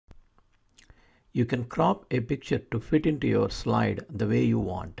You can crop a picture to fit into your slide the way you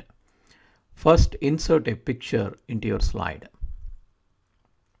want. First, insert a picture into your slide.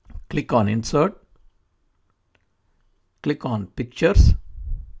 Click on Insert. Click on Pictures.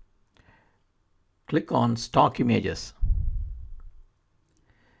 Click on Stock Images.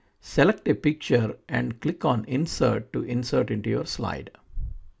 Select a picture and click on Insert to insert into your slide.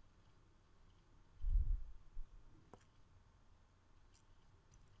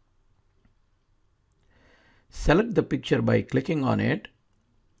 Select the picture by clicking on it.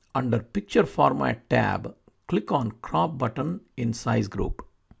 Under Picture Format tab, click on Crop button in Size group.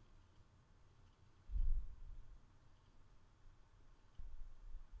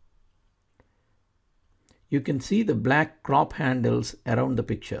 You can see the black crop handles around the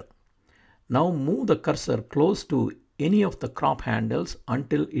picture. Now move the cursor close to any of the crop handles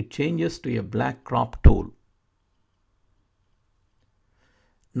until it changes to a black crop tool.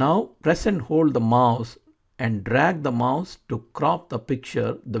 Now press and hold the mouse and drag the mouse to crop the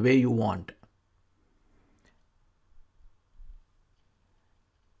picture the way you want.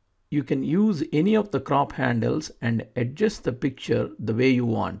 You can use any of the crop handles and adjust the picture the way you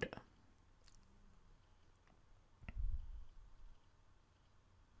want.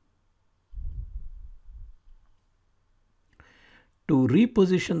 To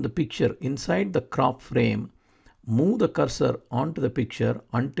reposition the picture inside the crop frame, move the cursor onto the picture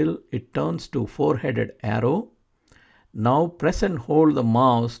until it turns to four-headed arrow. Now press and hold the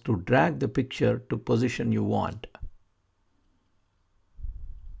mouse to drag the picture to position you want.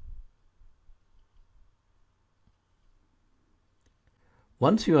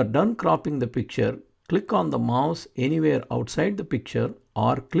 Once you are done cropping the picture, click on the mouse anywhere outside the picture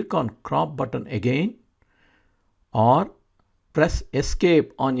or click on Crop button again, or press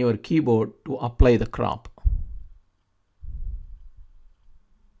Escape on your keyboard to apply the crop.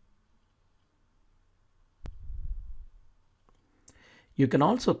 You can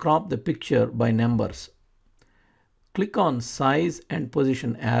also crop the picture by numbers. Click on Size and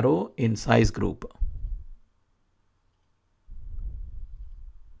Position arrow in Size group.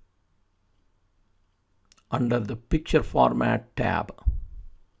 Under the Picture Format tab.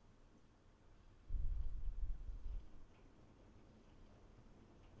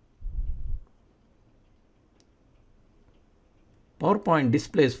 PowerPoint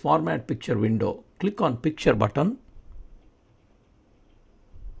displays Format Picture window. Click on Picture button.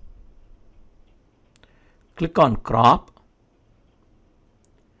 Click on Crop.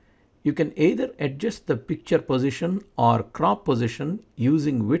 You can either adjust the picture position or crop position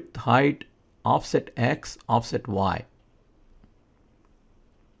using width, height, offset X, offset Y.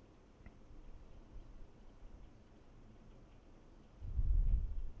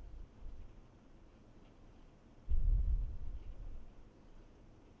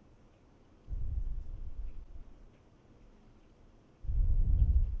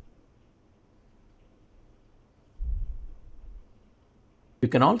 You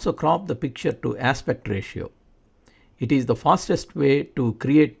can also crop the picture to aspect ratio. It is the fastest way to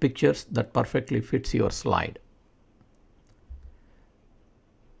create pictures that perfectly fits your slide.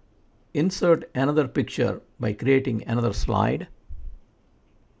 Insert another picture by creating another slide.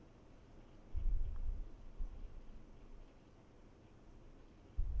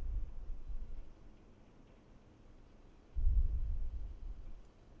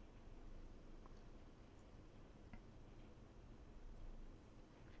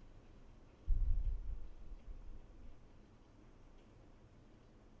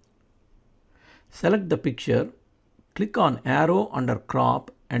 Select the picture, click on arrow under crop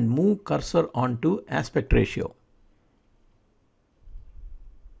and move cursor onto aspect ratio.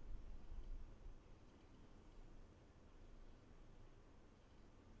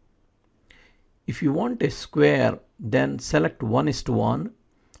 If you want a square, then select 1:1,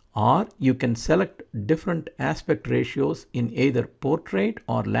 or you can select different aspect ratios in either portrait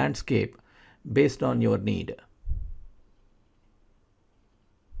or landscape based on your need.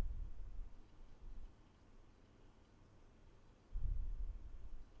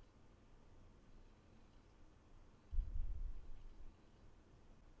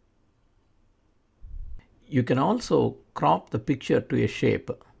 You can also crop the picture to a shape.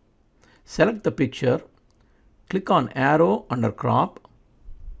 Select the picture, click on arrow under crop,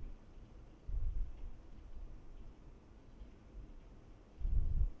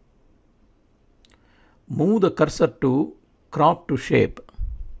 move the cursor to crop to shape.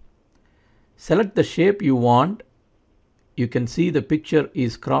 Select the shape you want. You can see the picture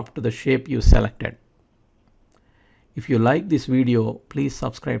is cropped to the shape you selected. If you like this video, please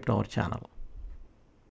subscribe to our channel.